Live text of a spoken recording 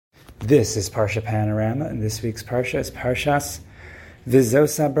This is Parsha Panorama, and this week's Parsha is Parshas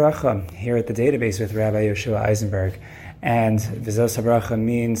V'Zos HaBrachah, here at the database with Rabbi Yoshua Eisenberg. And V'Zos HaBrachah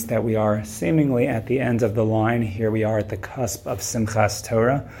means that we are seemingly at the end of the line. Here we are at the cusp of Simchas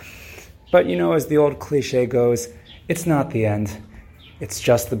Torah. But you know, as the old cliche goes, it's not the end, it's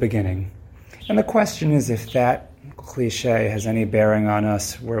just the beginning. And the question is if that cliche has any bearing on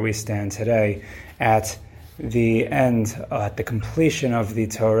us where we stand today at the end, at the completion of the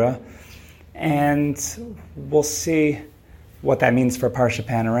Torah, and we'll see what that means for Parsha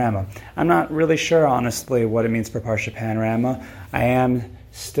Panorama. I'm not really sure, honestly, what it means for Parsha Panorama. I am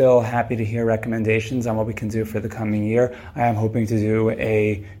still happy to hear recommendations on what we can do for the coming year. I am hoping to do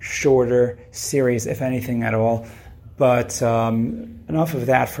a shorter series, if anything at all, but enough of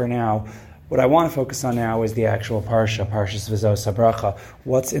that for now. What I want to focus on now is the actual Parsha, Parshas V'Zos HaBrachah.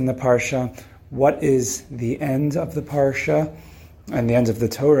 What's in the Parsha? What is the end of the Parsha and the end of the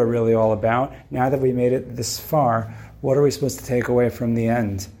Torah really all about? Now that we made it this far, what are we supposed to take away from the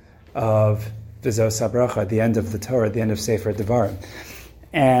end of V'Zos HaBrachah, the end of the Torah, the end of Sefer Devarim?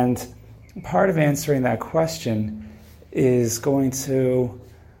 And part of answering that question is going to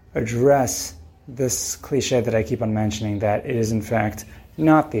address this cliche that I keep on mentioning, that it is in fact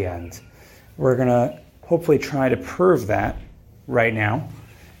not the end. We're going to hopefully try to prove that right now,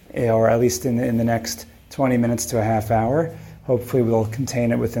 or at least in the next 20 minutes to a half hour. Hopefully we'll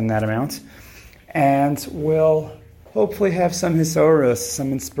contain it within that amount. And we'll hopefully have some hisoros,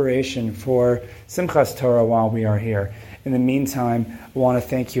 some inspiration for Simchas Torah while we are here. In the meantime, I want to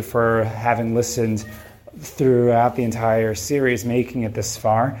thank you for having listened throughout the entire series, making it this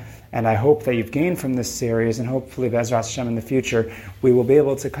far. And I hope that you've gained from this series, and hopefully, Be'ezras Hashem, in the future, we will be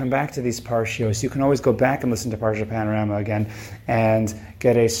able to come back to these parshios. You can always go back and listen to Parsha Panorama again and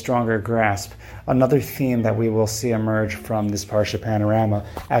get a stronger grasp. Another theme that we will see emerge from this Parsha Panorama,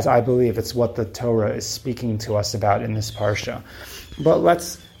 as I believe it's what the Torah is speaking to us about in this Parsha. But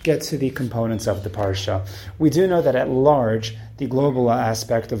let's get to the components of the Parsha. We do know that at large, the global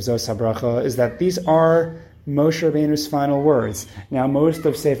aspect of V'Zos HaBrachah is that these are Moshe Rabbeinu's final words. Now, most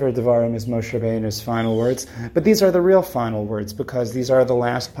of Sefer Devarim is Moshe Rabbeinu's final words, but these are the real final words because these are the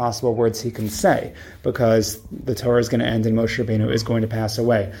last possible words he can say, because the Torah is going to end and Moshe Rabbeinu is going to pass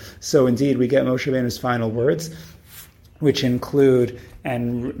away. So indeed, we get Moshe Rabbeinu's final words, which include,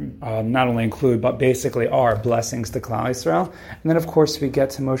 and not only include, but basically are blessings to Klal Yisrael. And then, of course, we get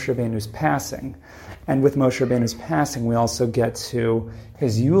to Moshe Rabbeinu's passing. And with Moshe Rabbeinu's passing, we also get to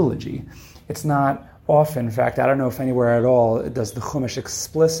his eulogy. It's not often, in fact, I don't know if anywhere at all does the Chumash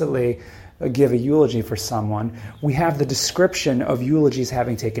explicitly give a eulogy for someone. We have the description of eulogies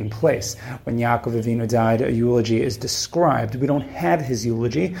having taken place. When Yaakov Avinu died, a eulogy is described. We don't have his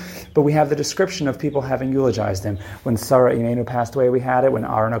eulogy, but we have the description of people having eulogized him. When Sarah Imenu passed away, we had it. When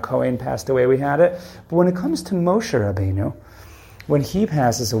Aaron HaKohen passed away, we had it. But when it comes to Moshe Rabbeinu, when he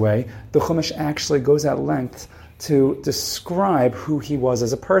passes away, the Chumash actually goes at length to describe who he was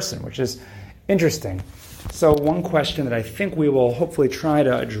as a person, which is interesting. So one question that I think we will hopefully try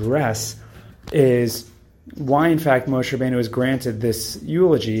to address is why, in fact, Moshe Rabbeinu is granted this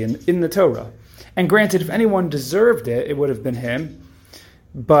eulogy in the Torah. And granted, if anyone deserved it, it would have been him.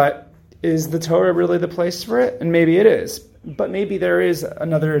 But is the Torah really the place for it? And maybe it is. But maybe there is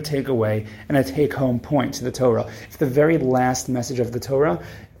another takeaway and a take-home point to the Torah. If the very last message of the Torah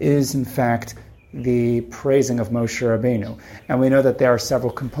is, in fact, the praising of Moshe Rabbeinu. And we know that there are several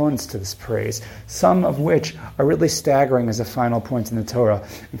components to this praise, some of which are really staggering as a final point in the Torah.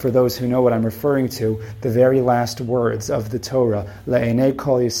 And for those who know what I'm referring to, the very last words of the Torah, Le'enei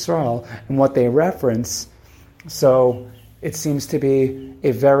Kol Yisrael, and what they reference. So it seems to be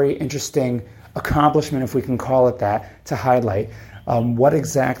a very interesting accomplishment, if we can call it that, to highlight what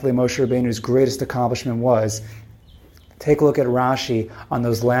exactly Moshe Rabbeinu's greatest accomplishment was. Take a look at Rashi on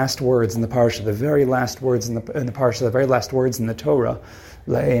those last words in the Parsha, the very last words in the Parsha, the very last words in the Torah,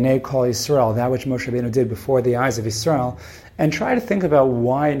 Le'enei Kol Yisrael, that which Moshe Rabbeinu did before the eyes of Yisrael, and try to think about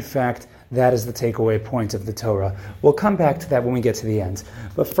why, in fact, that is the takeaway point of the Torah. We'll come back to that when we get to the end.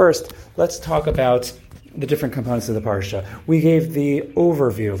 But first, let's talk about the different components of the Parsha. We gave the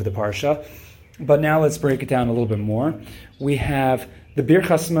overview of the Parsha, but now let's break it down a little bit more. We have the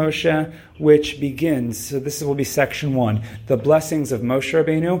Bircas Moshe, which begins, so this will be section 1, the blessings of Moshe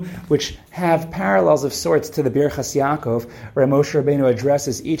Rabbeinu, which have parallels of sorts to the Birchas Yaakov, where Moshe Rabbeinu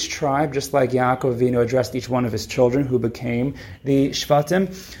addresses each tribe, just like Yaakov Avinu addressed each one of his children who became the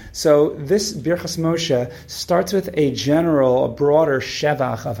Shvatim. So this Bircas Moshe starts with a broader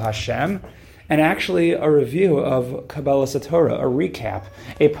Shevach of Hashem, and actually a review of Kabbalas Torah, a recap,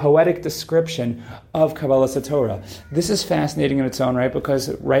 a poetic description of Kabbalas Torah. This is fascinating in its own right,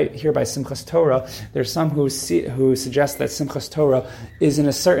 because right here by Simchas Torah, there's some who suggest that Simchas Torah is in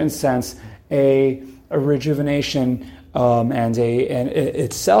a certain sense a rejuvenation and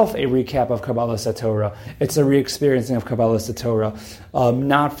itself a recap of Kabbalas Torah. It's a re-experiencing of Kabbalas Torah.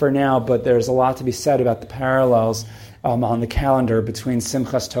 Not for now, but there's a lot to be said about the parallels on the calendar between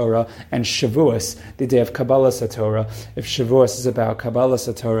Simchas Torah and Shavuos, the day of Kabbalas Torah. If Shavuos is about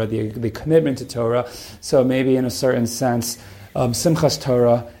Kabbalas Torah, the commitment to Torah, so maybe in a certain sense, Simchas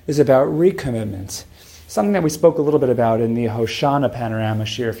Torah is about recommitment. Something that we spoke a little bit about in the Hoshana Panorama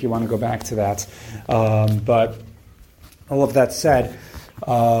shir, if you want to go back to that. But all of that said,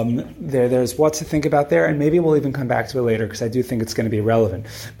 there's what to think about there, and maybe we'll even come back to it later, because I do think it's going to be relevant.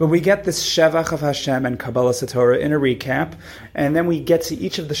 But we get this Shevach of Hashem and Kabbalas Torah in a recap, and then we get to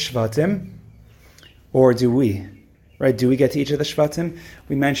each of the Shvatim, or do we? Right? Do we get to each of the Shvatim?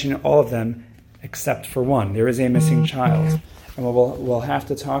 We mention all of them except for one. There is a missing child. And what we'll have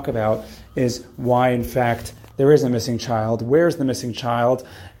to talk about is why, in fact, there is a missing child. Where's the missing child?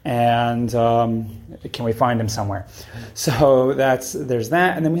 And can we find him somewhere? So there's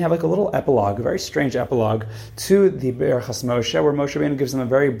that. And then we have like a little epilogue, a very strange epilogue to the Bircas Moshe, where Moshe Rabbeinu gives them a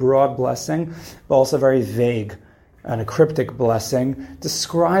very broad blessing, but also very vague and a cryptic blessing,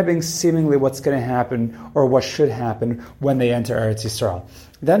 describing seemingly what's going to happen or what should happen when they enter Eretz Yisrael.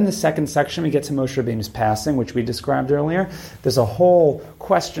 Then the second section, we get to Moshe Rabbeinu's passing, which we described earlier. There's a whole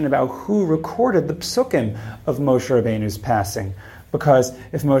question about who recorded the psukim of Moshe Rabbeinu's passing. Because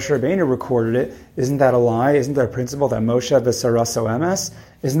if Moshe Rabbeinu recorded it, isn't that a lie? Isn't there a principle that Moshe v'saraso emes?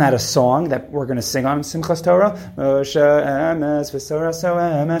 Isn't that a song that we're going to sing on Simchas Torah? Moshe emes v'saraso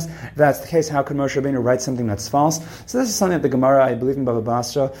emes. If that's the case, how could Moshe Rabbeinu write something that's false? So this is something that the Gemara, I believe in Baba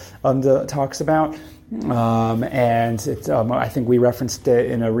Basra, talks about. And I think we referenced it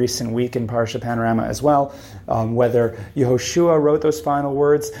in a recent week in Parsha Panorama as well, whether Yehoshua wrote those final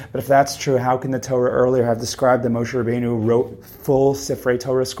words. But if that's true, how can the Torah earlier have described that Moshe Rabbeinu wrote full Sifrei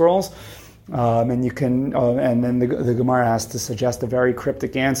Torah scrolls? And then the Gemara has to suggest a very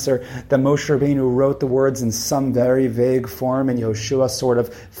cryptic answer that Moshe Rabbeinu wrote the words in some very vague form, and Yehoshua sort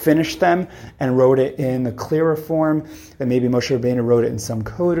of finished them and wrote it in a clearer form. That maybe Moshe Rabbeinu wrote it in some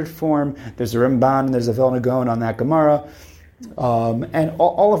coded form. There's a Ramban and there's a Vilna Gaon on that Gemara. And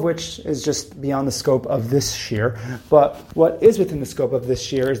all of which is just beyond the scope of this shir. But what is within the scope of this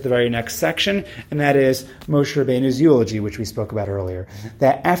shir is the very next section, and that is Moshe Rabbeinu's eulogy, which we spoke about earlier.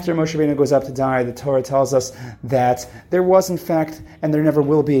 That after Moshe Rabbeinu goes up to die, the Torah tells us that there was in fact, and there never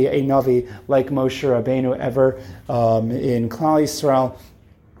will be, a Navi like Moshe Rabbeinu ever in Klal Yisrael,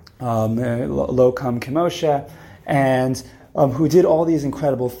 Lo Kam K'Moshe, and who did all these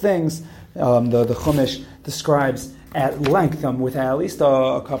incredible things. The Chumash describes at length, with at least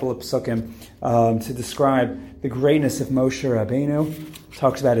a couple of psukim, to describe the greatness of Moshe Rabbeinu.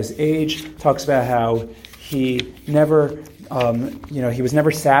 Talks about his age, talks about how he never, he was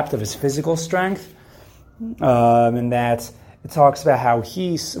never sapped of his physical strength, and that it talks about how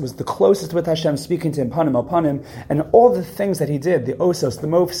he was the closest with Hashem, speaking to him, panim al panim, and all the things that he did, the osos, the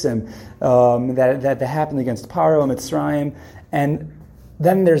mofsim, that happened against Paro and Mitzrayim. And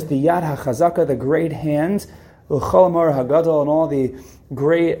then there's the Yad HaChazaka, the great hand, L'chol Amor HaGadol, and all the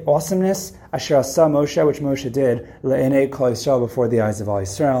great awesomeness, Asher Asa Moshe, which Moshe did, Le'enei Kol Yisrael, before the eyes of all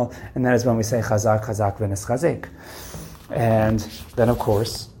Yisrael. And that is when we say Chazak, Chazak, V'nis Chazek. And then, of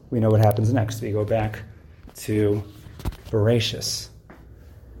course, we know what happens next. We go back to Bereshis.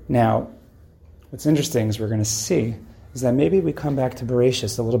 Now, what's interesting is we're going to see is that maybe we come back to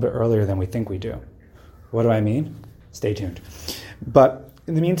Bereshis a little bit earlier than we think we do. What do I mean? Stay tuned. But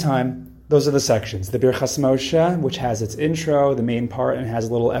in the meantime, those are the sections. The Bircas Moshe, which has its intro, the main part, and has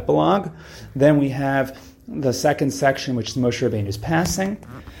a little epilogue. Then we have the second section, which is Moshe Rabbeinu's passing.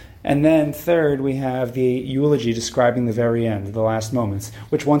 And then third, we have the eulogy describing the very end, the last moments,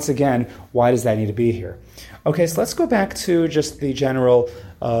 which once again, why does that need to be here? Okay, so let's go back to just the general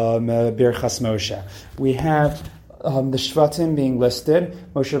Bircas Moshe. We have the Shvatim being listed.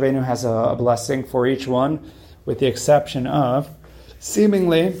 Moshe Rabbeinu has a blessing for each one, with the exception of,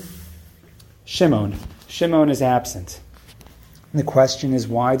 seemingly, Shimon. Shimon is absent. And the question is,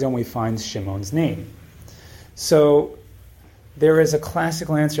 why don't we find Shimon's name? So, there is a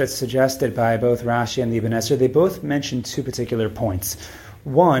classical answer that's suggested by both Rashi and the Ibn Ezra. They both mention two particular points.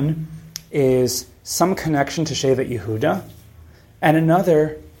 One is some connection to Sheivet Yehuda, and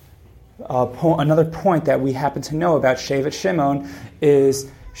another point that we happen to know about Sheivet Shimon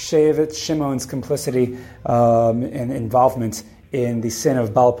is Sheivet Shimon's complicity and involvement in the sin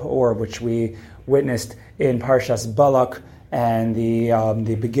of Baal Peor, which we witnessed in Parshas Balak and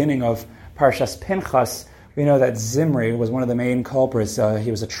the beginning of Parshas Pinchas. We know that Zimri was one of the main culprits. He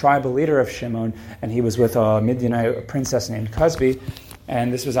was a tribal leader of Shimon, and he was with a Midianite princess named Cosbi.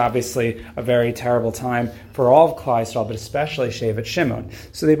 And this was obviously a very terrible time for all of Klal Yisrael, but especially Sheivet Shimon.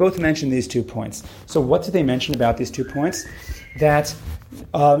 So they both mentioned these 2 points. So what did they mention about these 2 points? That,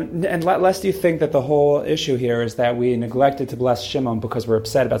 and lest you think that the whole issue here is that we neglected to bless Shimon because we're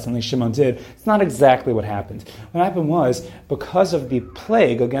upset about something Shimon did. It's not exactly what happened. What happened was, because of the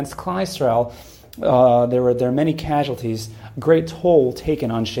plague against Klal Yisrael, there were many casualties, a great toll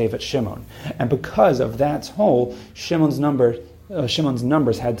taken on Sheivet Shimon. And because of that toll, Shimon's numbers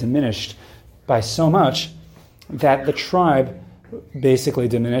had diminished by so much that the tribe basically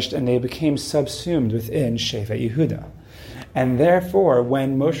diminished and they became subsumed within Sheivet Yehuda. And therefore,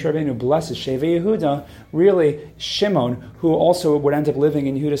 when Moshe Rabbeinu blesses Sheivet Yehuda, really Shimon, who also would end up living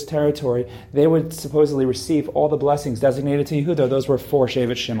in Yehuda's territory, they would supposedly receive all the blessings designated to Yehuda. Those were for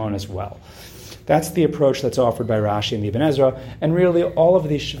Sheivet Shimon as well. That's the approach that's offered by Rashi and Ibn Ezra, and really all of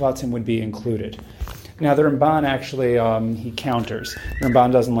these Shvatim would be included. Now the Ramban actually, he counters. The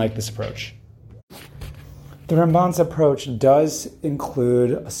Ramban doesn't like this approach. The Ramban's approach does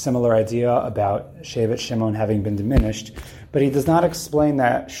include a similar idea about Sheivet Shimon having been diminished, but he does not explain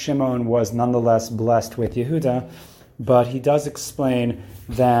that Shimon was nonetheless blessed with Yehuda, but he does explain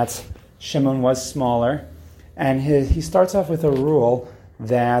that Shimon was smaller, and he starts off with a rule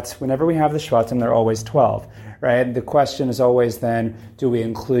that whenever we have the Shvatim, they're always 12, right? The question is always then, do we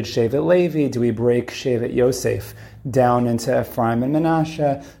include Sheivet Levi? Do we break Sheivet Yosef down into Ephraim and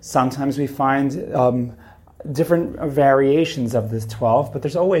Menashe? Sometimes we find different variations of this 12, but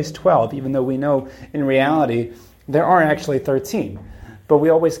there's always 12, even though we know in reality there are actually 13. But we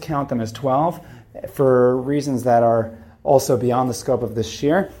always count them as 12 for reasons that are also beyond the scope of this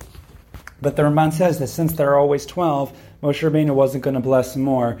shir. But the Ramban says that since there are always 12, Moshe Rabbeinu wasn't going to bless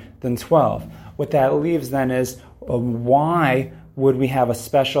more than 12. What that leaves then is, why would we have a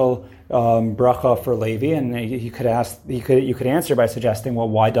special bracha for Levi? And you could answer by suggesting, well,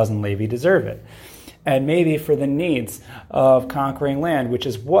 why doesn't Levi deserve it? And maybe for the needs of conquering land, which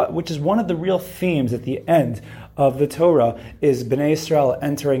is one of the real themes at the end of the Torah, is Bnei Yisrael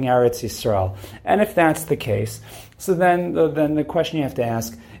entering Eretz Yisrael. And if that's the case, so then the question you have to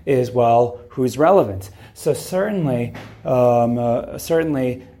ask is, well, who's relevant? So certainly Menashe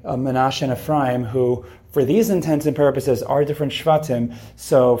and Ephraim, who for these intents and purposes are different Shvatim,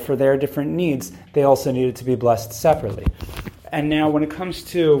 so for their different needs, they also needed to be blessed separately. And now when it comes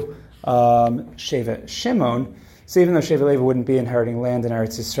to Sheivet Shimon, so even though Sheivet Levi wouldn't be inheriting land in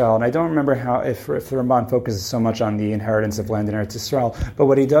Eretz Yisrael, and I don't remember if the Ramban focuses so much on the inheritance of land in Eretz Yisrael, but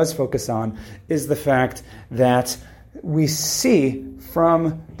what he does focus on is the fact that we see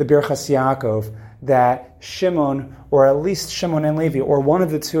from the Bircas Yaakov that Shimon, or at least Shimon and Levi, or one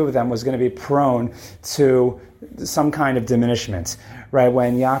of the two of them, was going to be prone to some kind of diminishment. Right?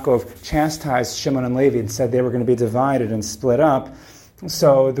 When Yaakov chastised Shimon and Levi and said they were going to be divided and split up,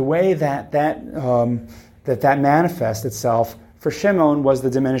 so the way that manifests itself for Shimon was the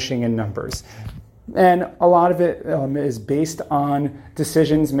diminishing in numbers. And a lot of it is based on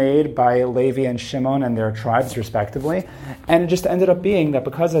decisions made by Levi and Shimon and their tribes, respectively. And it just ended up being that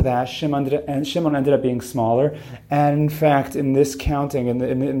because of that, Shimon ended up being smaller. And in fact, in this counting,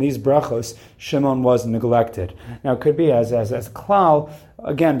 in these brachos, Shimon was neglected. Now, it could be as klal,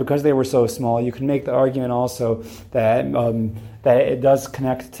 again, because they were so small, you can make the argument also that it does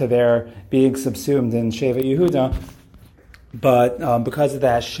connect to their being subsumed in Sheivet Yehuda. But because of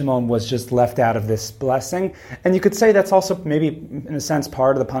that, Shimon was just left out of this blessing. And you could say that's also maybe, in a sense,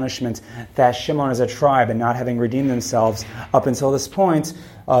 part of the punishment that Shimon as a tribe and not having redeemed themselves up until this point,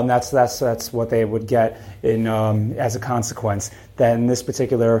 that's what they would get in as a consequence. That in this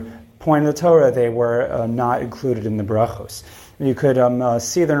particular point in the Torah, they were not included in the brachos. And you could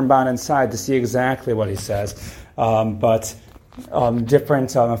see the Ramban inside to see exactly what he says. But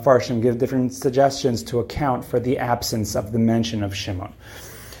different Farshim give different suggestions to account for the absence of the mention of Shimon.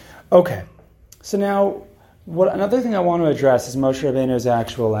 Okay, so now another thing I want to address is Moshe Rabbeinu's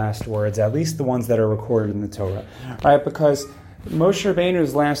actual last words, at least the ones that are recorded in the Torah, right? Because Moshe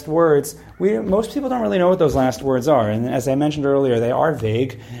Rabbeinu's last words, most people don't really know what those last words are, and as I mentioned earlier, they are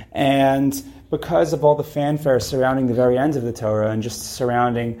vague, and because of all the fanfare surrounding the very end of the Torah and just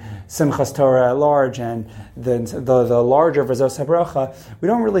surrounding Simchas Torah at large and the larger V'Zos HaBrachah, we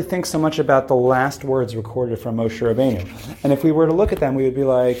don't really think so much about the last words recorded from Moshe Rabbeinu. And if we were to look at them, we would be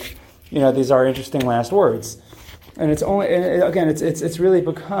like, these are interesting last words. And it's only, again, it's really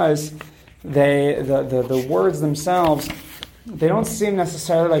because the words themselves they don't seem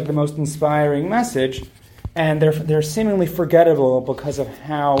necessarily like the most inspiring message, and they're seemingly forgettable because of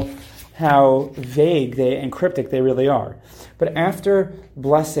how vague and cryptic they really are. But after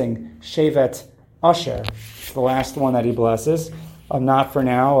blessing Sheivet Asher, the last one that he blesses, not for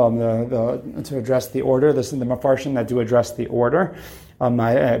now, to address the order. This is the Mefarshim that do address the order. I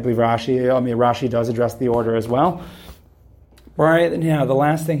believe Rashi does address the order as well. Right now, the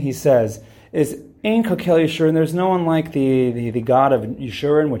last thing he says is, Ein Kokel Yeshurun, there's no one like the God of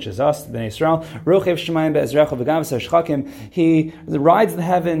Yeshurun, which is us, the Bnei Yisrael. Rochev Shemayim be'ezrecha v'gavas hashchakim. He rides the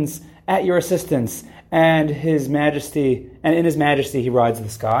heavens at your assistance, and His Majesty, and in His Majesty He rides the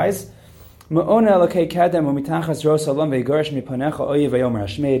skies. As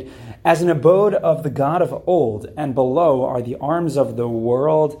an abode of the God of old, and below are the arms of the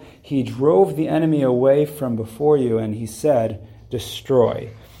world, He drove the enemy away from before you, and He said, destroy.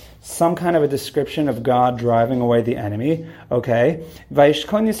 Some kind of a description of God driving away the enemy. Okay. Thus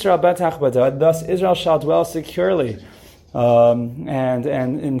Israel shall dwell securely and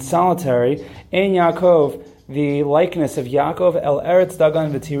in solitary. Ein Yaakov, the likeness of Yaakov, El Eretz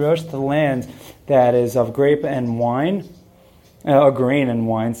Dagan v'Tirosh, the land that is of grape and wine, grain and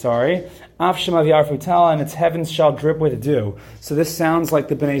wine, sorry. Af Shemav Yarfutala, and its heavens shall drip with dew. So this sounds like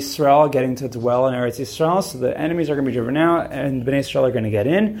the Bnei Yisrael getting to dwell in Eretz Yisrael. So the enemies are going to be driven out, and the Bnei Yisrael are going to get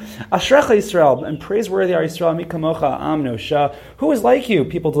in. Ashrecha Yisrael, and praiseworthy are Yisrael, Mikamocha Am Nosha. Who is like you,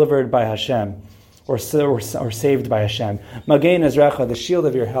 people delivered by Hashem, or saved by Hashem? Magein Ezrecha, the shield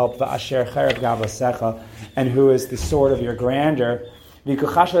of your help, Va'asher Cherev Gavasecha, and who is the sword of your grandeur. And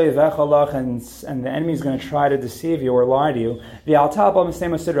the enemy is going to try to deceive you or lie to you.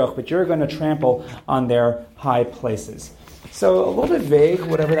 But you're going to trample on their high places. So a little bit vague,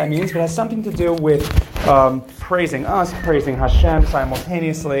 whatever that means, but it has something to do with praising us, praising Hashem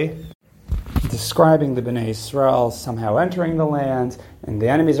simultaneously, describing the Bnei Yisrael somehow entering the land, and the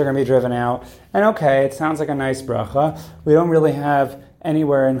enemies are going to be driven out. And okay, it sounds like a nice bracha. We don't really have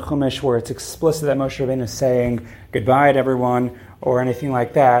anywhere in Chumash where it's explicit that Moshe Rabbeinu is saying goodbye to everyone or anything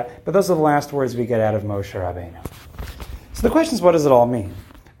like that, but those are the last words we get out of Moshe Rabbeinu. So the question is, what does it all mean?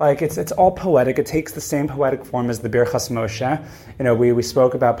 Like, it's all poetic. It takes the same poetic form as the Bircas Moshe. We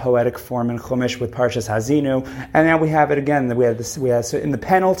spoke about poetic form in Chumash with Parshas Hazinu, and now we have it again. We have so in the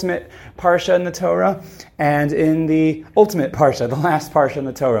penultimate Parsha in the Torah, and in the ultimate Parsha, the last Parsha in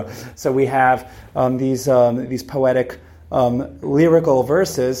the Torah. So we have these poetic lyrical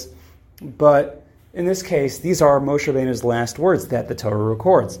verses, but in this case, these are Moshe Rabbeinu's last words that the Torah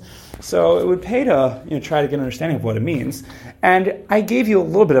records. So it would pay to try to get an understanding of what it means. And I gave you a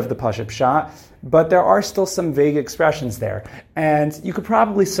little bit of the Pashup shot, but there are still some vague expressions there. And you could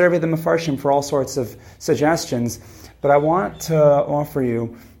probably survey the Mefarshim for all sorts of suggestions, but I want to offer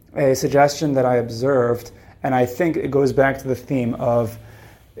you a suggestion that I observed, and I think it goes back to the theme of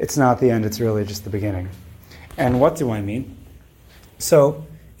it's not the end, it's really just the beginning. And what do I mean? So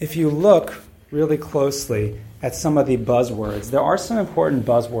if you look really closely at some of the buzzwords, there are some important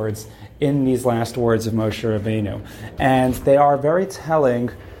buzzwords in these last words of Moshe Rabbeinu, and they are very telling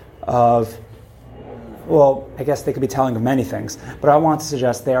of, well, I guess they could be telling of many things, but I want to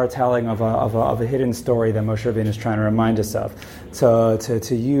suggest they are telling of a hidden story that Moshe Rabbeinu is trying to remind us of,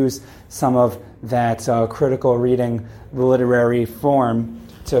 to use some of that critical reading, the literary form,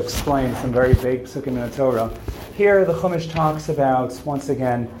 to explain some very vague psukim in the Torah. Here the Chumash talks about, once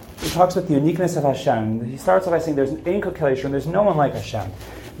again, he talks about the uniqueness of Hashem. He starts off by saying there's Ein Kokel Yeshurun, there's no one like Hashem.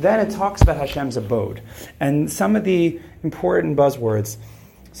 Then it talks about Hashem's abode. And some of the important buzzwords,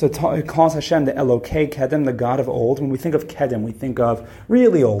 so it calls Hashem the Elokei Kedem, the God of old. When we think of Kedem, we think of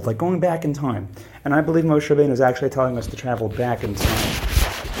really old, like going back in time. And I believe Moshe Rabbeinu is actually telling us to travel back in time.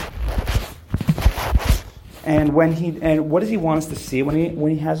 And what does he want us to see when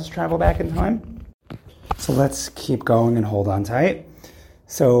he has us travel back in time? So let's keep going and hold on tight.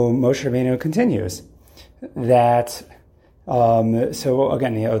 So Moshe Rabbeinu continues that, so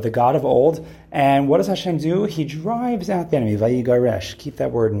again, the God of old, and what does Hashem do? He drives out the enemy, Vayigaresh, keep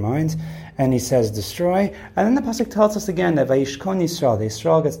that word in mind, and he says destroy, and then the pasuk tells us again that Vayishkon Yisrael, the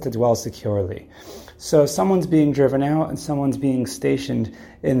Yisrael gets to dwell securely. So someone's being driven out and someone's being stationed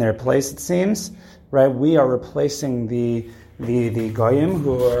in their place, it seems, right? We are replacing the Goyim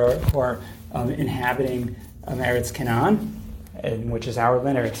who are inhabiting Eretz Canaan, which is our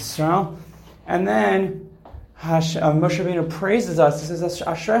land, Eretz Yisrael. And then Moshe Rabbeinu praises us. He says,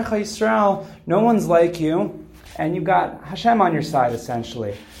 Ashrecha Yisrael, no one's like you, and you've got Hashem on your side,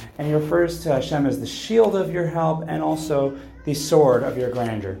 essentially. And he refers to Hashem as the shield of your help and also the sword of your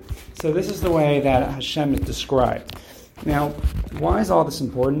grandeur. So this is the way that Hashem is described. Now, why is all this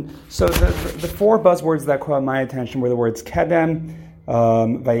important? So the four buzzwords that caught my attention were the words kedem,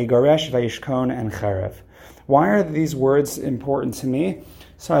 vayigaresh, vayishkon, and cherev. Why are these words important to me?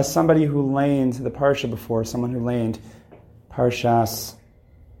 So as somebody who laned the Parsha before, someone who laned Parshas,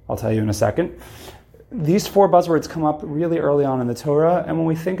 I'll tell you in a second, these four buzzwords come up really early on in the Torah, and when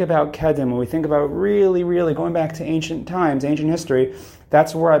we think about kedem, when we think about really, really going back to ancient times, ancient history,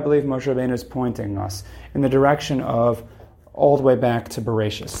 that's where I believe Moshe Rabbeinu is pointing us, in the direction of all the way back to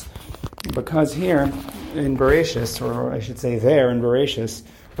Bereshis. Because here in Bereshis, or I should say there in Bereshis,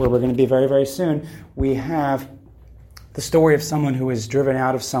 where we're going to be very, very soon, we have the story of someone who is driven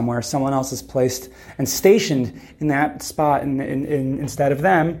out of somewhere, someone else is placed and stationed in that spot instead of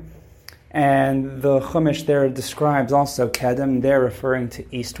them. And the Chumash there describes also Kedem, there referring to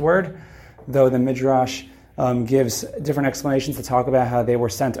eastward, though the Midrash gives different explanations to talk about how they were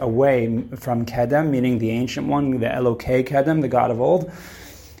sent away from Kedem, meaning the ancient one, the Elokei Kedem, the God of old.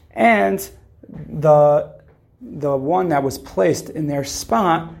 And the one that was placed in their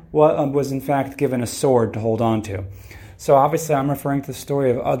spot was in fact given a sword to hold on to. So obviously I'm referring to the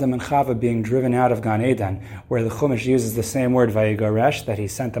story of Adam and Chava being driven out of Gan Eden, where the Chumash uses the same word vayigaresh, that he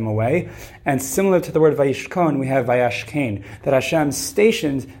sent them away. And similar to the word vayishkon, we have vayashkein, that Hashem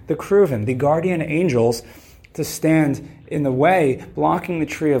stationed the kruvim, the guardian angels, to stand in the way, blocking the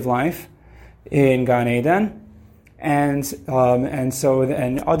tree of life in Gan Eden. And Adam and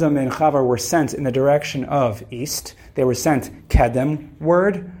Chava were sent in the direction of east. They were sent kedem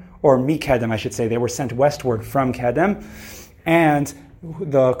word, or Mikedem, I should say. They were sent westward from Kedem. And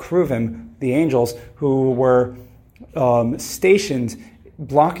the Kruvim, the angels, who were stationed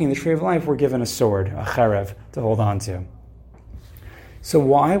blocking the tree of life, were given a sword, a cherev, to hold on to. So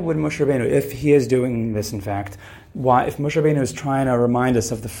why would Moshe Rabbeinu, if he is doing this in fact, if Moshe Rabbeinu is trying to remind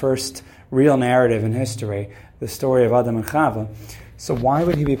us of the first real narrative in history, the story of Adam and Chava, so why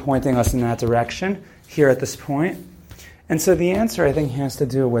would he be pointing us in that direction here at this point? And so the answer, I think, has to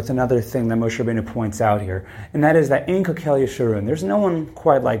do with another thing that Moshe Rabbeinu points out here, and that is that Ein Kokel Yeshurun, there's no one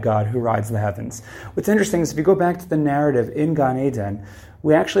quite like God who rides the heavens. What's interesting is if you go back to the narrative in Gan Eden,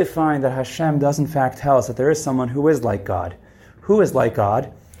 we actually find that Hashem does in fact tell us that there is someone who is like God. Who is like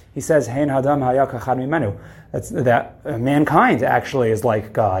God? He says, Hein Hadam Hayak Echad Mimenu. That mankind actually is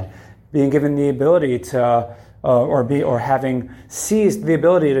like God, being given the ability to or having seized the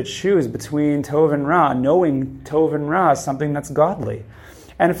ability to choose between Tov and Ra, knowing Tov and Ra is something that's godly.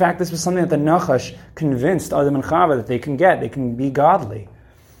 And in fact, this was something that the Nachash convinced Adam and Chava that they can be godly.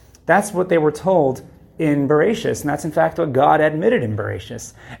 That's what they were told in Bereshis, and that's in fact what God admitted in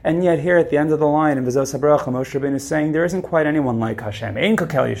Bereshis. And yet here at the end of the line in V'Zos HaBrachah, Moshe Rabbeinu is saying there isn't quite anyone like Hashem. Ein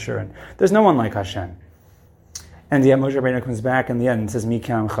Kokel Yeshurun. There's no one like Hashem. And yet Moshe Rabbeinu comes back in the end and says, Mi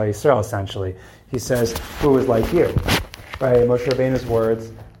Kam Cha Yisrael, essentially. He says, who is like you? Right? Moshe Rabbeinu's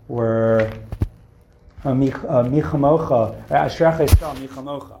words were, Mi Chamocha, Ashrecha Yisrael, Mi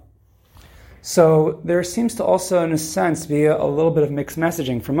Chamocha. So there seems to also, in a sense, be a little bit of mixed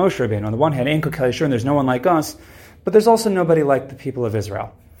messaging from Moshe Rabbeinu. On the one hand, Ein Kokel Yeshurun, there's no one like us, but there's also nobody like the people of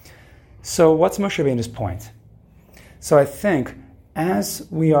Israel. So what's Moshe Rabbeinu's point? So I think, as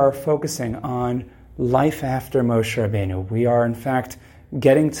we are focusing on life after Moshe Rabbeinu, we are in fact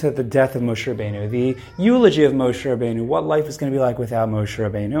getting to the death of Moshe Rabbeinu, the eulogy of Moshe Rabbeinu, what life is going to be like without Moshe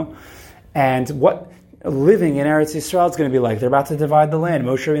Rabbeinu, and what living in Eretz Yisrael is going to be like. They're about to divide the land.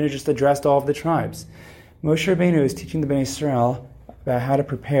 Moshe Rabbeinu just addressed all of the tribes. Moshe Rabbeinu is teaching the Bnei Yisrael about how to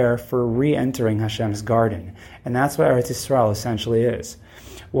prepare for re-entering Hashem's garden. And that's what Eretz Yisrael essentially is.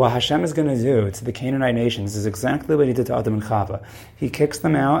 What Hashem is going to do to the Canaanite nations is exactly what he did to Adam and Chava. He kicks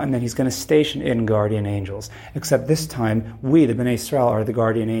them out, and then he's going to station in guardian angels. Except this time, we, the Bnei Yisrael, are the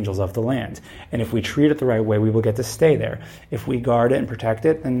guardian angels of the land. And if we treat it the right way, we will get to stay there. If we guard it and protect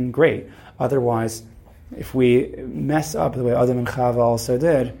it, then great. Otherwise, if we mess up the way Adam and Chava also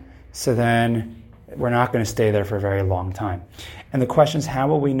did, so then we're not going to stay there for a very long time. And the question is, how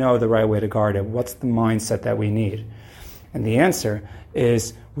will we know the right way to guard it? What's the mindset that we need? And the answer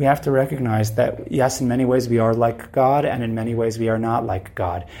is we have to recognize that, yes, in many ways we are like God, and in many ways we are not like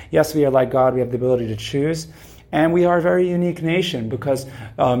God. Yes, we are like God, we have the ability to choose, and we are a very unique nation because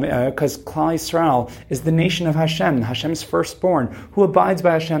Klal Yisrael is the nation of Hashem, Hashem's firstborn, who abides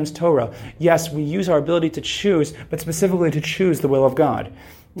by Hashem's Torah. Yes, we use our ability to choose, but specifically to choose the will of God.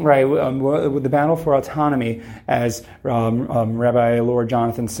 Right, the battle for autonomy, as Rabbi Lord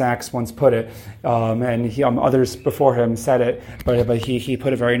Jonathan Sachs once put it, and others before him said it, but he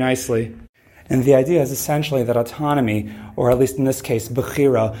put it very nicely. And the idea is essentially that autonomy, or at least in this case,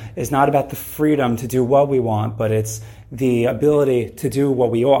 bechira, is not about the freedom to do what we want, but it's the ability to do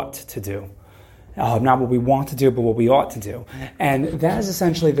what we ought to do. Not what we want to do, but what we ought to do. And that is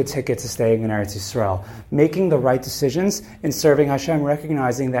essentially the ticket to staying in Eretz Yisrael. Making the right decisions in serving Hashem,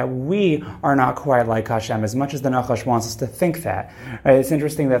 recognizing that we are not quite like Hashem, as much as the Luchos wants us to think that. Right? It's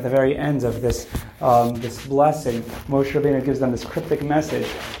interesting that at the very end of this blessing, Moshe Rabbeinu gives them this cryptic message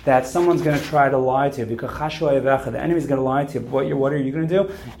that someone's going to try to lie to you, because the enemy's going to lie to you. But what are you going to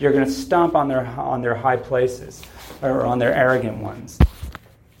do? You're going to stomp on their high places, or on their arrogant ones.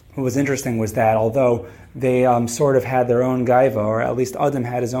 What was interesting was that although they sort of had their own gaiva, or at least Adam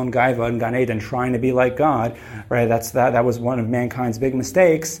had his own gaiva in Gan Eden, trying to be like God, right? That was one of mankind's big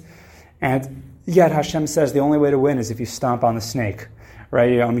mistakes. And yet Hashem says the only way to win is if you stomp on the snake, right?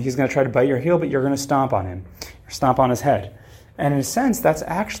 He's going to try to bite your heel, but you're going to stomp on him, or stomp on his head. And in a sense, that's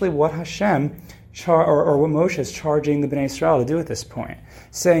actually what Hashem, or what Moshe is charging the Bnei Israel to do at this point,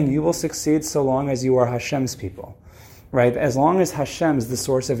 saying you will succeed so long as you are Hashem's people. Right? As long as Hashem is the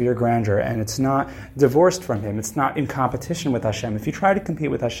source of your grandeur and it's not divorced from Him, it's not in competition with Hashem. If you try to compete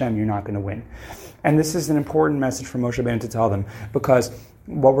with Hashem, you're not going to win. And this is an important message for Moshe Rabbeinu to tell them, because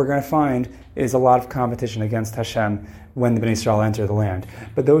what we're going to find is a lot of competition against Hashem when the Bnei Israel enter the land.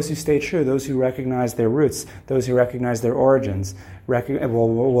 But those who stay true, those who recognize their roots, those who recognize their origins,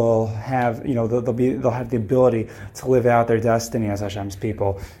 will have, they'll have the ability to live out their destiny as Hashem's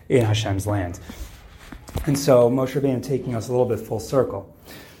people in Hashem's land. And so Moshe Rabbeinu taking us a little bit full circle.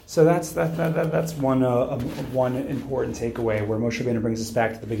 So that's one important takeaway, where Moshe Rabbeinu brings us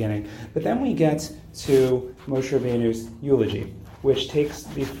back to the beginning. But then we get to Moshe Rabbeinu's eulogy, which takes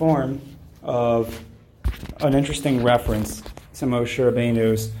the form of an interesting reference to Moshe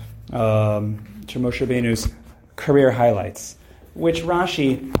Rabbeinu's career highlights, which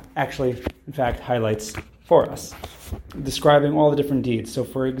Rashi actually, in fact, highlights for us, describing all the different deeds. So,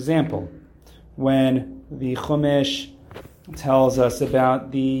 for example, when the Chumash tells us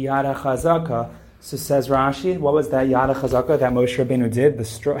about the Yad HaChazaka, so says Rashi, what was that Yad HaChazaka that Moshe Rabbeinu did?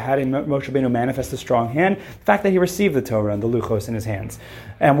 How did Moshe Rabbeinu manifest a strong hand? The fact that he received the Torah and the Luchos in his hands.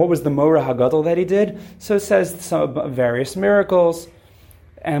 And what was the Morah HaGadol that he did? So it says some various miracles.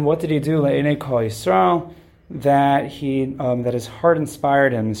 And what did he do? Le'enei Kol Yisrael, that his heart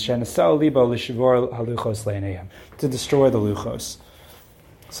inspired him, Shenasau Libo L'Shivor HaLuchos Le'eneihem, to destroy the Luchos.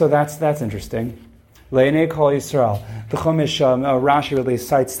 So that's interesting. Le'enei Kol Yisrael. The Chumash, Rashi really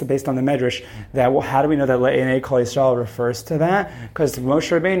cites, based on the Medrash, that how do we know that Le'enei Kol Yisrael refers to that? Because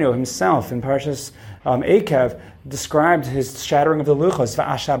Moshe Rabbeinu himself in Parshas Eikev described his shattering of the Luchos.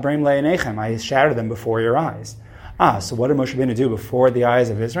 V'ashabrim le'enechem. I shattered them before your eyes. So what did Moshe Rabbeinu do before the eyes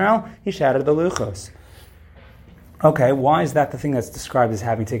of Israel? He shattered the Luchos. Okay, why is that the thing that's described as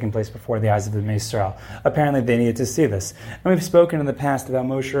having taken place before the eyes of the Bnei Israel? Apparently they needed to see this. And we've spoken in the past about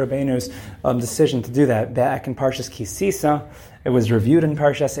Moshe Rabbeinu's decision to do that. Back in Parshas Kisisa, it was reviewed in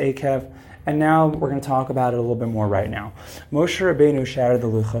Parshas Eikev, and now we're going to talk about it a little bit more right now. Moshe Rabbeinu shattered the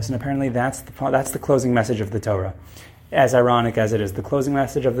Luchos, and apparently that's the closing message of the Torah. As ironic as it is, the closing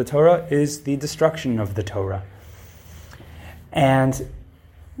message of the Torah is the destruction of the Torah. And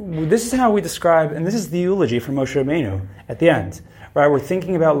this is how we describe, and this is the eulogy for Moshe Rabbeinu at the end. Right? We're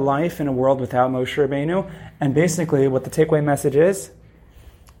thinking about life in a world without Moshe Rabbeinu, and basically what the takeaway message is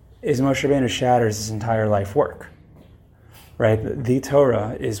Moshe Rabbeinu shatters his entire life work. Right? The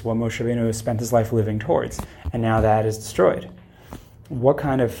Torah is what Moshe Rabbeinu has spent his life living towards, and now that is destroyed. What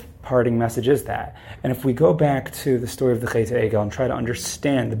kind of parting message is that? And if we go back to the story of the Chet Egel and try to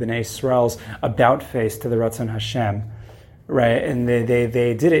understand the Bnei Israel's about face to the Ratzon Hashem, right, and they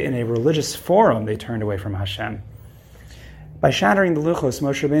did it in a religious forum. They turned away from Hashem. By shattering the Luchos,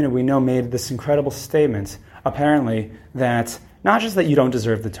 Moshe Rabbeinu, we know, made this incredible statement, apparently, that not just that you don't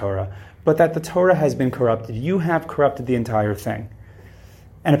deserve the Torah, but that the Torah has been corrupted. You have corrupted the entire thing.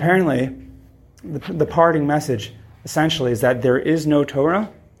 And apparently, the parting message, essentially, is that there is no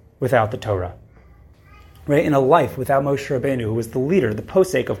Torah without the Torah. Right? In a life without Moshe Rabbeinu, who was the leader, the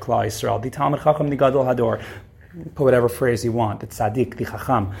posek of Klal Yisrael, the Talmid Chacham, the Gadol Hador, put whatever phrase you want, the tzaddik, the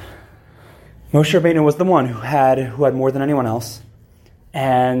chacham. Moshe Rabbeinu was the one who had more than anyone else.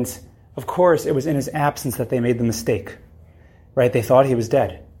 And, of course, it was in his absence that they made the mistake. Right? They thought he was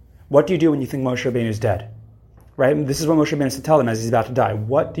dead. What do you do when you think Moshe Rabbeinu is dead? Right? And this is what Moshe Rabbeinu has to tell them as he's about to die.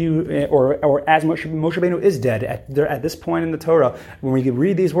 What do you, or as Moshe Rabbeinu is dead, at this point in the Torah, when we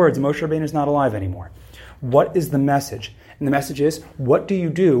read these words, Moshe Rabbeinu is not alive anymore. What is the message? And the message is, what do you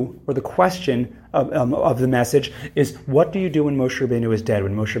do, or the question of the message is, what do you do when Moshe Rabbeinu is dead,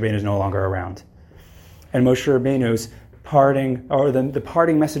 when Moshe Rabbeinu is no longer around? And Moshe Rabbeinu's parting, or the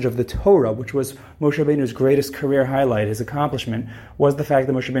parting message of the Torah, which was Moshe Rabbeinu's greatest career highlight, his accomplishment, was the fact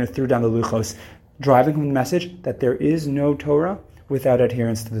that Moshe Rabbeinu threw down the Luchos, driving home the message that there is no Torah without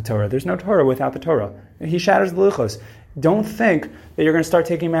adherence to the Torah. There's no Torah without the Torah. He shatters the Luchos. Don't think that you're going to start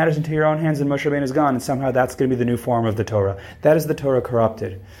taking matters into your own hands and Moshe Rabbeinu is gone and somehow that's going to be the new form of the Torah. That is the Torah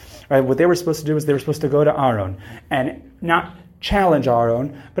corrupted. Right? What they were supposed to do is they were supposed to go to Aaron and not challenge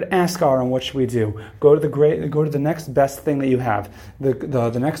Aaron, but ask Aaron, what should we do? Go to the next best thing that you have,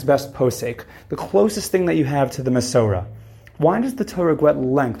 the next best posek, the closest thing that you have to the Masorah. Why does the Torah go at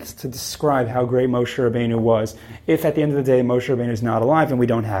lengths to describe how great Moshe Rabbeinu was if at the end of the day Moshe Rabbeinu is not alive and we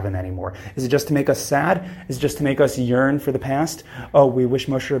don't have him anymore? Is it just to make us sad? Is it just to make us yearn for the past? Oh, we wish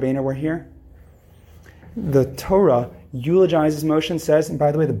Moshe Rabbeinu were here? The Torah eulogizes Moshe and says, and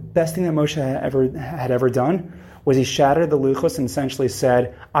by the way, the best thing that Moshe had ever done was he shattered the Luchos and essentially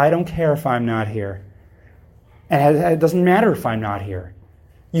said, I don't care if I'm not here. And it doesn't matter if I'm not here.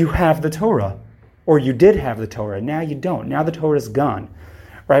 You have the Torah. Or you did have the Torah, now you don't. Now the Torah is gone,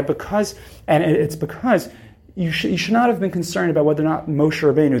 right? It's because you should not have been concerned about whether or not Moshe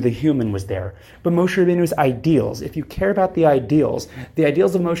Rabbeinu, the human, was there. But Moshe Rabbeinu's ideals, if you care about the ideals of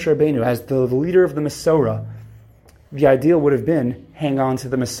Moshe Rabbeinu as the leader of the Masorah, the ideal would have been hang on to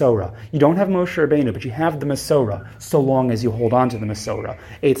the Masorah. You don't have Moshe Rabbeinu, but you have the Masorah, so long as you hold on to the Masorah.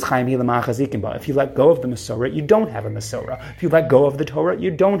 If you let go of the Masorah, you don't have a Masorah. If you let go of the Torah,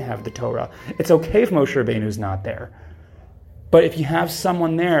 you don't have the Torah. It's okay if Moshe Rabbeinu is not there. But if you have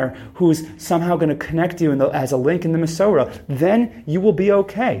someone there who's somehow going to connect you as a link in the Masorah, then you will be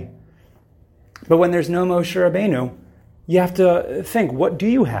okay. But when there's no Moshe Rabbeinu, you have to think, what do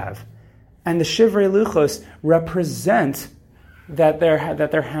you have? And the Shivrei Luchos represent that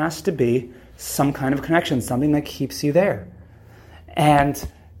there has to be some kind of connection, something that keeps you there. And,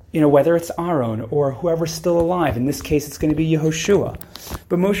 whether it's Aaron or whoever's still alive, in this case it's going to be Yehoshua.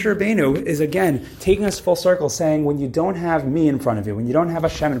 But Moshe Rabbeinu is, again, taking us full circle, saying, when you don't have me in front of you, when you don't have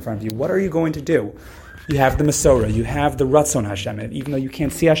Hashem in front of you, what are you going to do? You have the Masorah, you have the Ratzon Hashem. Even though you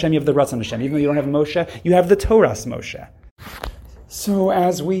can't see Hashem, you have the Ratzon Hashem. Even though you don't have Moshe, you have the Torah's Moshe. So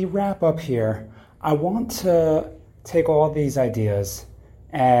as we wrap up here, I want to take all these ideas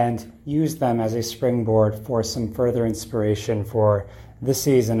and use them as a springboard for some further inspiration for the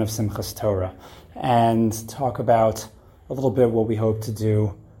season of Simchas Torah and talk about a little bit what we hope to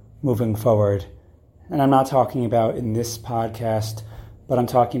do moving forward. And I'm not talking about in this podcast, but I'm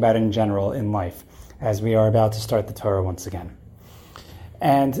talking about in general in life, as we are about to start the Torah once again.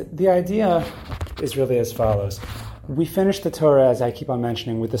 And the idea is really as follows. We finished the Torah, as I keep on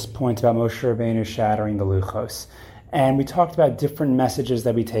mentioning, with this point about Moshe Rabbeinu shattering the Luchos. And we talked about different messages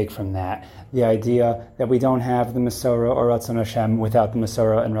that we take from that. The idea that we don't have the Masorah or Ratzon Hashem without the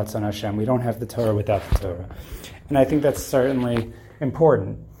Masorah and Ratzon Hashem. We don't have the Torah without the Torah. And I think that's certainly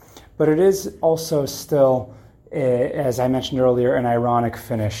important. But it is also still, as I mentioned earlier, an ironic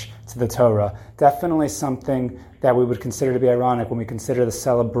finish to the Torah. Definitely something that we would consider to be ironic when we consider the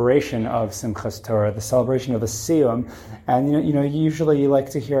celebration of Simchas Torah, the celebration of the Siyum. And usually you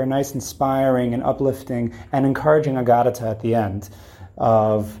like to hear a nice, inspiring and uplifting and encouraging Agadata at the end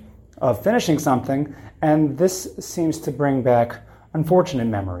of finishing something. And this seems to bring back unfortunate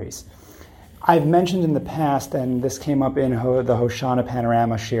memories. I've mentioned in the past, and this came up in the Hoshana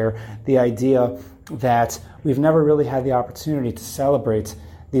Panorama shir, the idea that we've never really had the opportunity to celebrate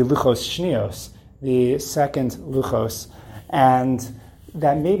the Luchos Shnios, the second Luchos, and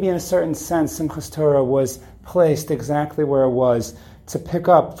that maybe in a certain sense Simchas Torah was placed exactly where it was to pick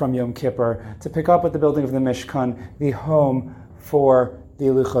up from Yom Kippur, to pick up at the building of the Mishkan, the home for the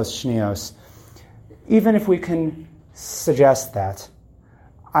Luchos Shnios. Even if we can suggest that,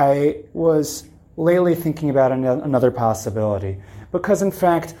 I was lately thinking about another possibility. Because in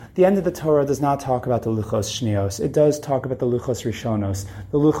fact, the end of the Torah does not talk about the Luchos Shnios. It does talk about the Luchos Rishonos,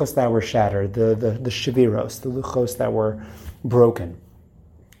 the Luchos that were shattered, the Shaviros, the Luchos that were broken.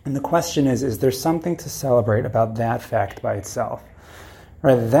 And the question is there something to celebrate about that fact by itself?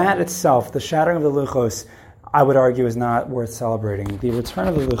 Right, that itself, the shattering of the Luchos, I would argue is not worth celebrating. The return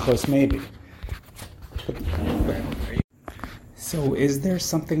of the Luchos, maybe. So is there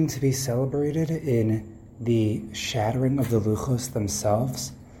something to be celebrated in the shattering of the Luchos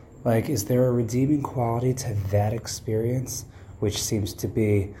themselves? Like, is there a redeeming quality to that experience, which seems to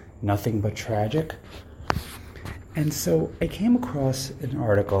be nothing but tragic? And so I came across an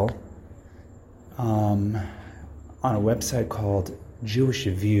article on a website called Jewish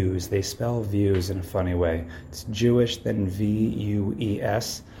Views. They spell views in a funny way. It's Jewish, then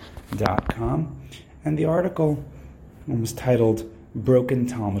VUES.com. And the article was titled Broken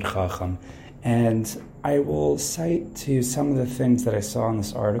Talmud Chacham. And I will cite to you some of the things that I saw in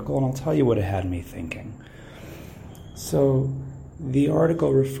this article, and I'll tell you what it had me thinking. So, the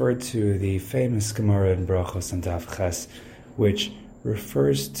article referred to the famous Gemara in Brachos and Daf Ches, which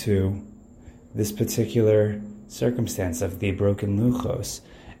refers to this particular circumstance of the broken Luchos,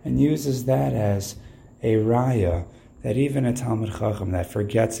 and uses that as a raya that even a Talmid Chacham that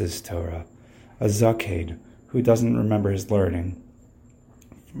forgets his Torah, a Zakein who doesn't remember his learning,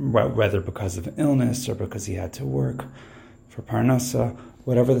 whether because of illness or because he had to work for Parnasa,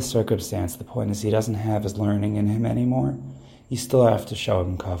 whatever the circumstance, the point is he doesn't have his learning in him anymore. You still have to show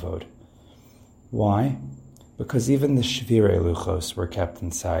him kavod. Why? Because even the Shvirei Luchos were kept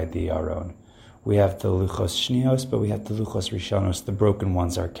inside the Aron. We have the Luchos Shnios, but we have the Luchos Rishonos, the broken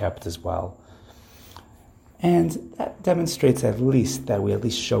ones are kept as well. And that demonstrates at least that we at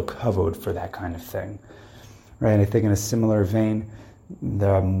least show kavod for that kind of thing. Right? I think in a similar vein,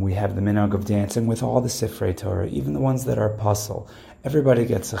 we have the minhag of dancing with all the Sifrei Torah, even the ones that are puzzle. Everybody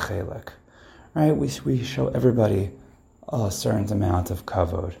gets a chelik. Right? We show everybody a certain amount of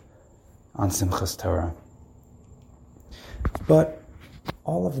kavod on Simchas Torah. But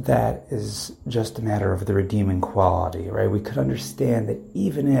all of that is just a matter of the redeeming quality, right? We could understand that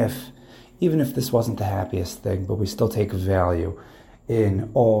even if this wasn't the happiest thing, but we still take value in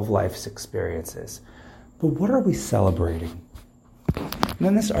all of life's experiences. But what are we celebrating? And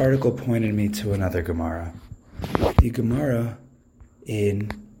then this article pointed me to another Gemara. The Gemara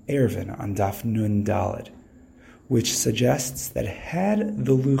in Eruvin on Daf Nun Daled, which suggests that had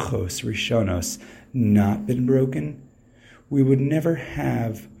the Luchos Rishonos not been broken, we would never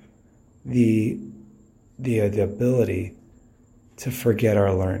have the ability to forget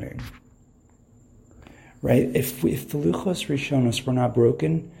our learning. Right? If the Luchos Rishonos were not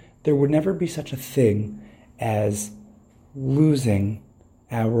broken, there would never be such a thing as losing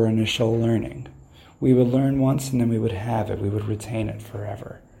our initial learning. We would learn once and then we would have it. We would retain it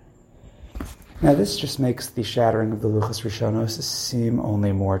forever. Now this just makes the shattering of the Luchos Rishonos seem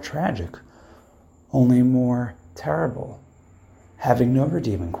only more tragic, only more terrible, having no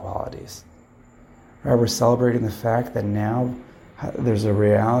redeeming qualities. Right? We're celebrating the fact that now there's a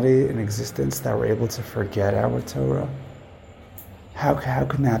reality in existence that we're able to forget our Torah. How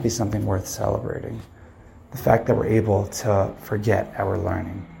can that be something worth celebrating? The fact that we're able to forget our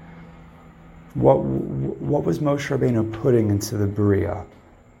learning. What was Moshe Rabbeinu putting into the Bria?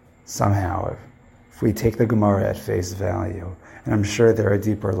 Somehow, if we take the Gemara at face value, and I'm sure there are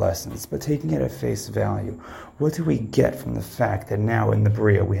deeper lessons, but taking it at face value, what do we get from the fact that now in the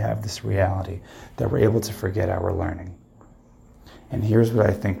Bria we have this reality that we're able to forget our learning? And here's what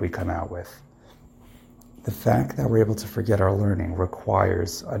I think we come out with. The fact that we're able to forget our learning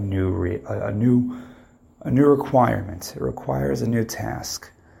requires a new requirement. It requires a new task.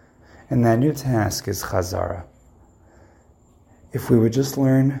 And that new task is chazara. If we would just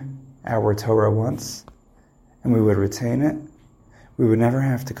learn our Torah once, and we would retain it, we would never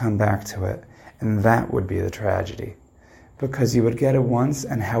have to come back to it. And that would be the tragedy. Because you would get it once,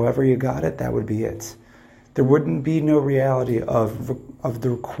 and however you got it, that would be it. There wouldn't be no reality of the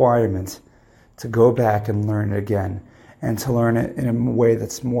requirement to go back and learn it again, and to learn it in a way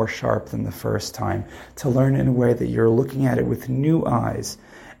that's more sharp than the first time, to learn it in a way that you're looking at it with new eyes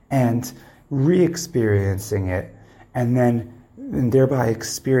and re-experiencing it, and thereby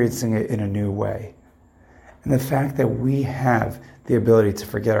experiencing it in a new way. And the fact that we have the ability to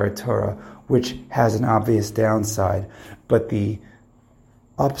forget our Torah, which has an obvious downside, but the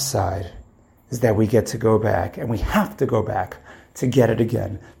upside is that we get to go back, and we have to go back to get it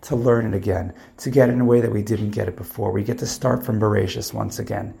again, to learn it again, to get it in a way that we didn't get it before. We get to start from Bereshis once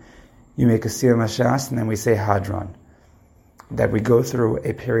again. You make a Siyam HaShas, and then we say Hadron. That we go through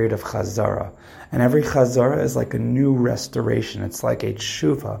a period of Chazara. And every Chazara is like a new restoration. It's like a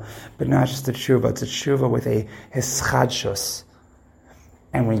tshuva, but not just a tshuva. It's a tshuva with a hischadshus.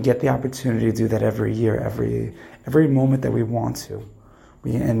 And we get the opportunity to do that every year, every moment that we want to.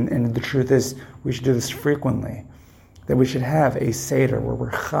 And the truth is, we should do this frequently. That we should have a Seder where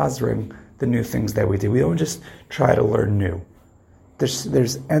we're chazering the new things that we do. We don't just try to learn new.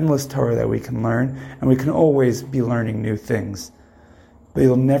 There's endless Torah that we can learn, and we can always be learning new things. But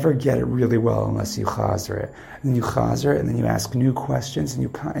you'll never get it really well unless you chazer it. And you chazer it, and then you ask new questions,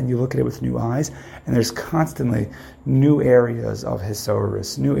 and you look at it with new eyes, and there's constantly new areas of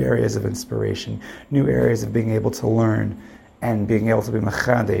hisorus, new areas of inspiration, new areas of being able to learn, and being able to be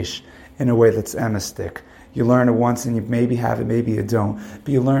machadesh in a way that's emistic. You learn it once and you maybe have it, maybe you don't.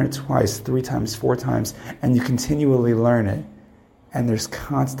 But you learn it twice, 3 times, 4 times, and you continually learn it. And there's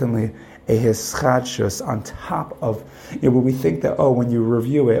constantly a hischadshus on top of, when we think that, when you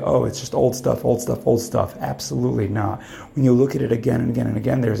review it, it's just old stuff. Absolutely not. When you look at it again and again and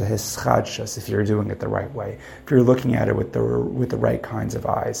again, there's a hischadshus if you're doing it the right way, if you're looking at it with the right kinds of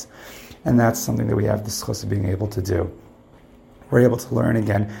eyes. And that's something that we have the schus of being able to do. we're able to learn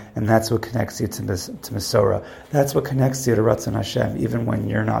again, and that's what connects you to Masorah. That's what connects you to Ratzon Hashem, even when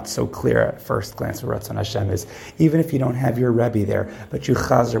you're not so clear at first glance what Ratzon Hashem is. Even if you don't have your Rebbe there, but you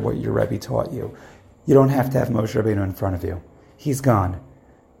chazer what your Rebbe taught you. You don't have to have Moshe Rabbeinu in front of you. He's gone.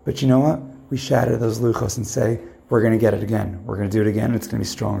 But you know what? We shatter those Luchos and say, we're going to get it again. We're going to do it again, and it's going to be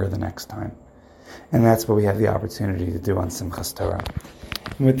stronger the next time. And that's what we have the opportunity to do on Simchas Torah.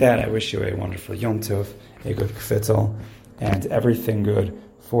 And with that, I wish you a wonderful Yom Tov, a good Kfitzel, and everything good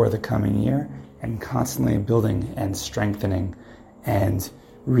for the coming year, and constantly building and strengthening and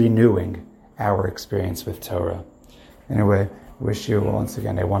renewing our experience with Torah. Anyway, wish you once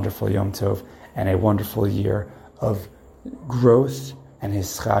again a wonderful Yom Tov and a wonderful year of growth and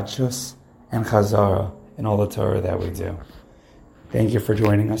hischadshus and chazara in all the Torah that we do. Thank you for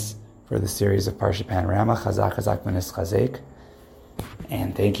joining us for the series of Parsha Panorama, Chazak Chazak V'Nis Chazek,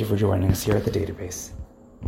 and thank you for joining us here at the database.